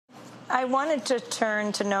I wanted to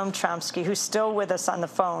turn to Noam Chomsky, who's still with us on the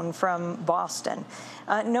phone from Boston.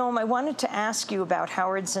 Noam, I wanted to ask you about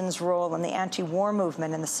Howard Zinn's role in the anti-war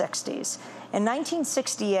movement in the 60s. In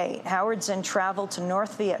 1968, Howard Zinn traveled to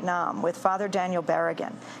North Vietnam with Father Daniel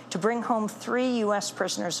Berrigan to bring home 3 U.S.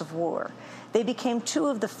 prisoners of war. They became 2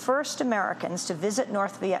 of the first Americans to visit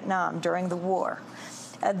North Vietnam during the war.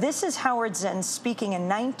 This is Howard Zinn speaking in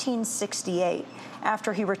 1968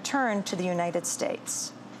 after he returned to the United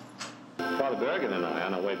States. Father Berrigan and I,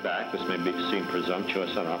 on our way back, this may seem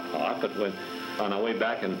presumptuous on our part, but on our way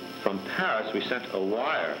back from Paris, we sent a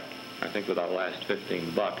wire, I think with our last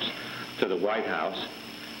 $15, to the White House,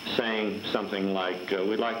 saying something like,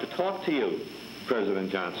 we'd like to talk to you,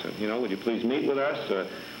 President Johnson. You know, would you please meet with us?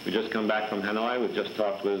 We just come back from Hanoi. We've just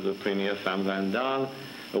talked with the Premier Pham Van Dong.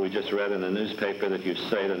 We just read in the newspaper that you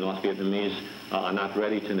say the North Vietnamese are not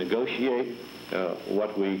ready to negotiate.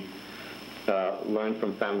 What we learned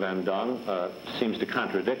from Pham Van Dong seems to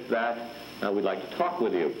contradict that. We'd like to talk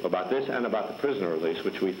with you about this and about the prisoner release,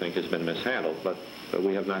 which we think has been mishandled, but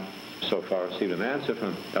we have not so far received an answer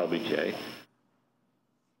from LBJ.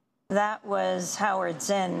 That was Howard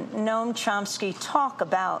Zinn. Noam Chomsky, talk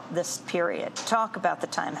about this period. Talk about the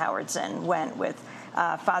time Howard Zinn went with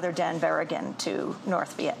Father Dan Berrigan to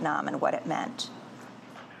North Vietnam and what it meant.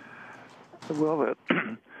 Well,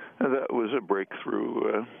 that was a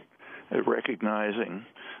breakthrough, recognizing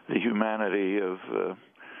the humanity of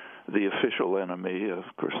the official enemy. Of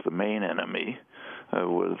course, the main enemy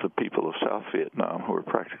was the people of South Vietnam, who were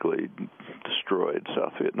practically destroyed.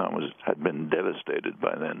 South Vietnam had been devastated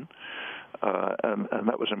by then, and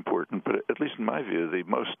that was important. But at least in my view, the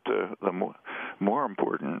more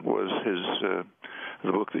important was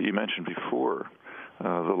the book that you mentioned before,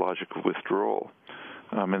 The Logic of Withdrawal.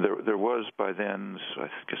 I mean, there was by then, I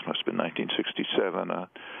guess it must have been 1967, a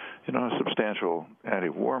substantial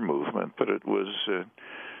anti-war movement, but it was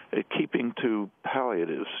keeping to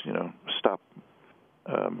palliatives. Stop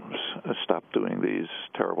doing these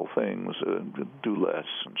terrible things, do less,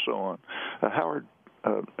 and so on. Howard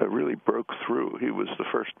really broke through. He was the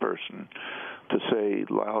first person to say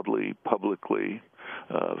loudly, publicly,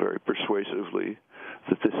 very persuasively,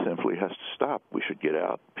 that this simply has to stop. We should get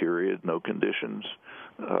out, period, no conditions.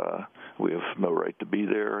 We have no right to be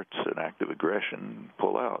there. It's an act of aggression.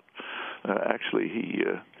 Pull out. Actually,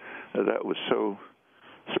 that was so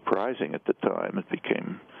surprising at the time. It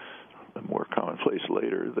became more commonplace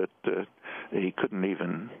later that he couldn't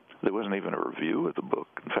even, there wasn't even a review of the book.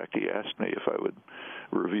 In fact, he asked me if I would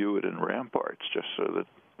review it in Ramparts, just so that,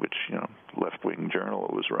 which, left-wing journal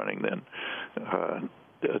was running then,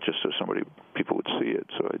 just so people would see it.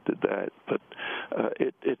 So I did that. But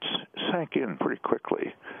it sank in pretty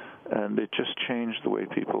quickly, and it just changed the way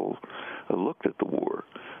people looked at the war.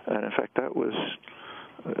 And in fact, that was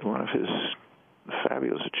one of his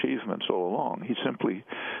fabulous achievements all along. He simply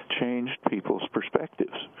changed people's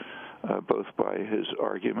perspectives, both by his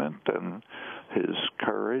argument and his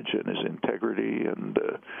courage and his integrity and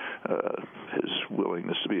his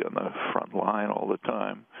willingness to be on the front line all the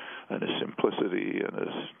time, and his simplicity, and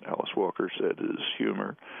as Alice Walker said, his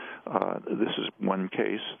humor. This is one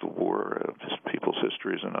case. The war, people's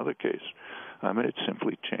history is another case. I mean, it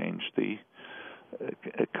simply changed the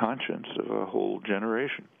conscience of a whole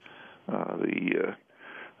generation. There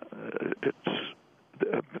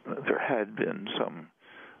had been some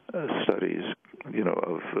studies,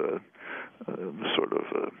 of sort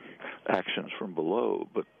of actions from below,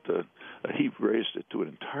 but he raised it to an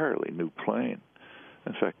entirely new plane.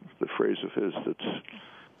 In fact, the phrase of his that's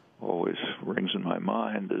always rings in my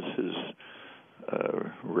mind is his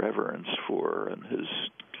reverence for and his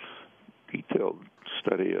detailed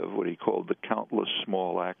study of what he called the countless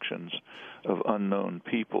small actions of unknown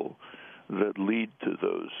people that lead to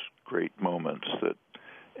those great moments that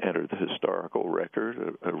enter the historical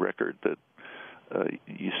record, a record that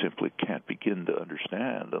you simply can't begin to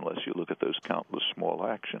understand unless you look at those countless small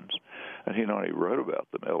actions. And he not only wrote about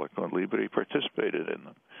them eloquently, but he participated in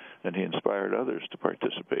them, and he inspired others to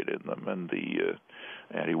participate in them. And the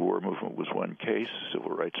anti-war movement was one case,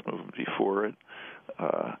 civil rights movement before it,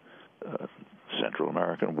 Central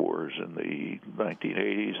American wars in the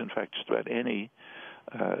 1980s. In fact, just about any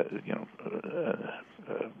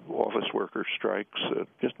office worker strikes,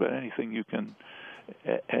 just about anything you can,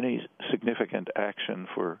 any significant action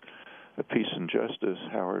for peace and justice,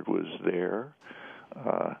 Howard was there.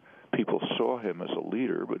 People saw him as a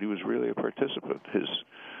leader, but he was really a participant. His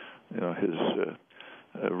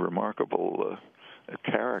remarkable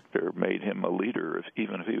character made him a leader,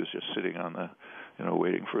 even if he was just sitting on the,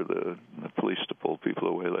 waiting for the police to pull people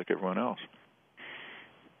away like everyone else.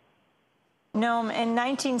 Noam, in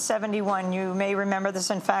 1971, you may remember this,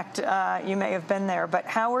 in fact, you may have been there, but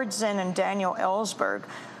Howard Zinn and Daniel Ellsberg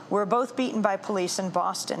were both beaten by police in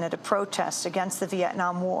Boston at a protest against the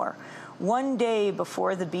Vietnam War. One day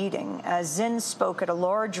before the beating, Zinn spoke at a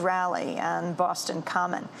large rally on Boston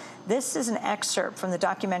Common. This is an excerpt from the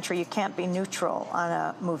documentary You Can't Be Neutral on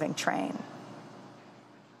a Moving Train.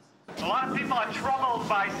 A lot of people are troubled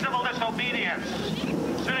by civil disobedience.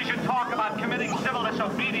 As soon as you talk about committing civil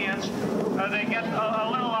disobedience, they get a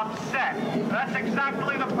little upset. That's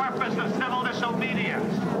exactly the purpose of civil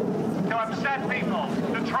disobedience. To upset people,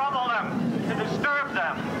 to trouble them, to disturb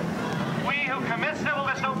them. We who commit civil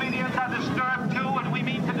disobedience are disturbed too, and we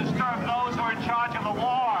mean to disturb those who are in charge of the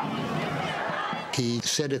war. He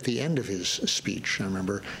said at the end of his speech, I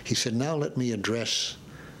remember, he said, "Now let me address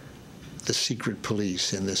the secret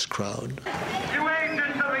police in this crowd." You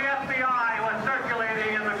agents of the FBI were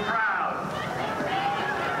circulating in the crowd.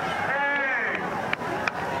 Hey,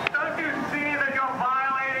 don't you see that you're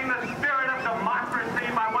violating the spirit of democracy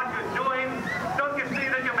by what you're doing? Don't you see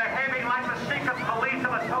that you're behaving like the secret police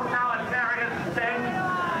of a totalitarian state?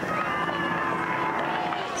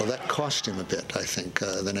 Well, that cost him a bit, I think,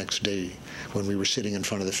 the next day when we were sitting in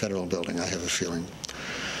front of the Federal Building, I have a feeling.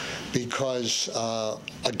 Because,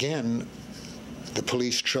 again, the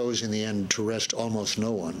police chose in the end to arrest almost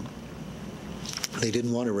no one. They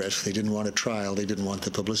didn't want arrest, they didn't want a trial, they didn't want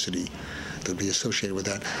the publicity that would be associated with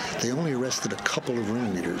that. They only arrested a couple of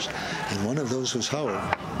ringleaders, and one of those was Howard.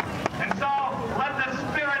 And so, let the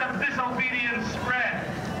spirit of disobedience spread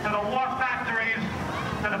to the war factories,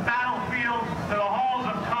 to the battlefield, to the halls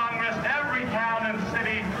of Congress, every town and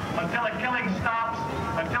city, until the killing stops,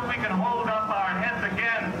 until we can hold up our heads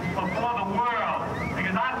again before the world.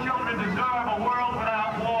 Because our children deserve a world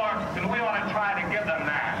without war, and we want to try to give them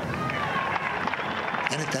that.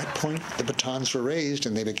 And at that point, the batons were raised,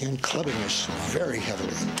 and they began clubbing us very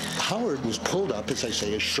heavily. Howard was pulled up, as I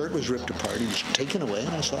say, his shirt was ripped apart, he was taken away,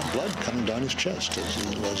 and I saw blood coming down his chest as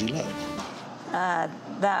he left.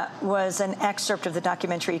 That was an excerpt of the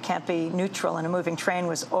documentary You Can't Be Neutral in a Moving Train,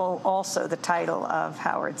 was also the title of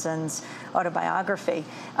Howard Zinn's autobiography.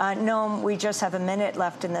 Noam, we just have a minute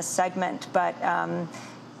left in this segment, but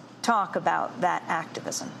talk about that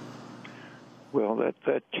activism. Well,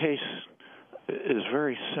 that case is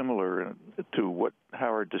very similar to what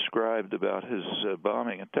Howard described about his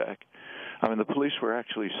bombing attack. I mean, the police were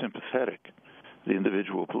actually sympathetic, the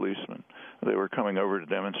individual policemen. They were coming over to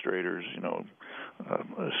demonstrators,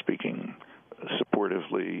 speaking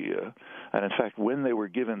supportively. And in fact, when they were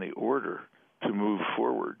given the order to move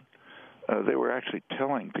forward, they were actually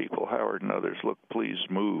telling people, Howard and others, look, please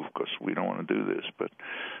move because we don't want to do this. But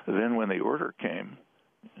then when the order came,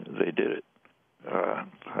 they did it.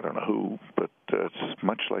 I don't know who, but it's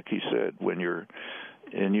much like he said, when you're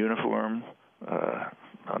in uniform,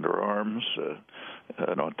 under arms,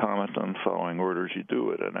 an automaton following orders, you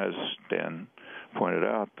do it. And as Dan pointed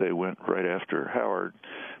out, they went right after Howard,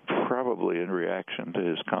 probably in reaction to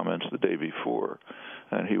his comments the day before,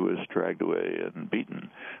 and he was dragged away and beaten.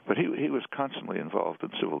 But he was constantly involved in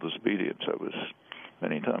civil disobedience. I was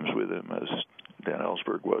many times with him, as Dan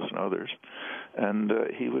Ellsberg was and others. And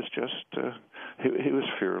he was just, he was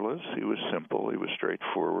fearless, he was simple, he was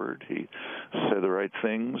straightforward, he said the right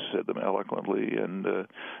things, said them eloquently, and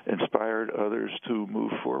inspired others to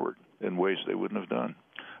move forward in ways they wouldn't have done,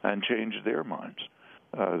 and changed their minds.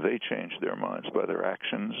 They changed their minds by their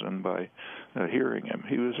actions and by hearing him.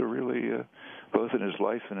 He was a really, both in his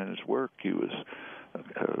life and in his work, he was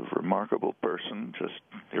a remarkable person, just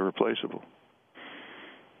irreplaceable.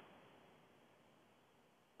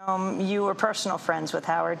 You were personal friends with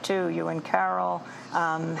Howard, too. You and Carol,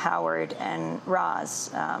 Howard and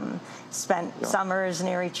Roz spent summers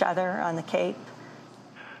near each other on the Cape.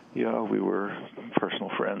 Yeah, we were personal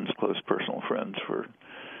friends, close personal friends for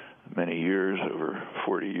many years, over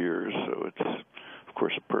 40 years. So it's, of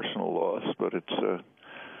course, a personal loss, but it's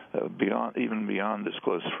even beyond this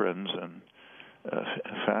close friends and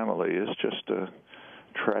family. It's just a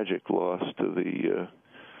tragic loss to the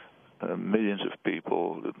millions of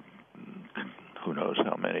people, who knows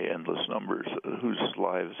how many, endless numbers, whose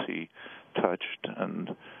lives he touched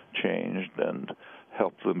and changed and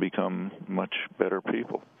helped them become much better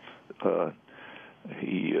people. The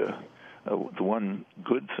one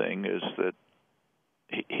good thing is that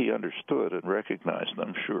he understood and recognized,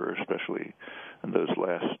 I'm sure, especially in those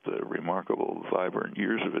last remarkable, vibrant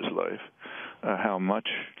years of his life, how much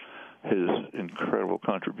his incredible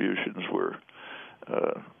contributions were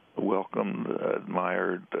welcomed,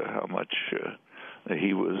 admired, how much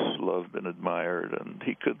he was loved and admired, and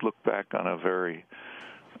he could look back on a very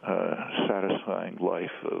satisfying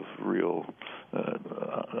life of real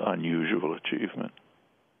unusual achievement.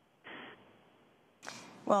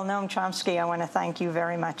 Well, Noam Chomsky, I want to thank you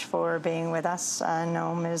very much for being with us.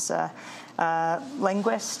 Noam is a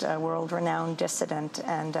linguist, a world-renowned dissident,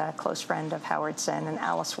 and a close friend of Howard Zinn. And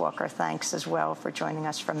Alice Walker, thanks as well for joining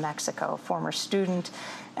us from Mexico, former student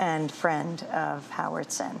and friend of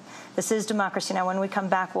Howard Zinn. This is Democracy Now! When we come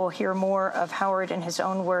back, we'll hear more of Howard in his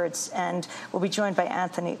own words, and we'll be joined by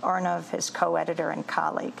Anthony Arnov, his co-editor and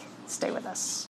colleague. Stay with us.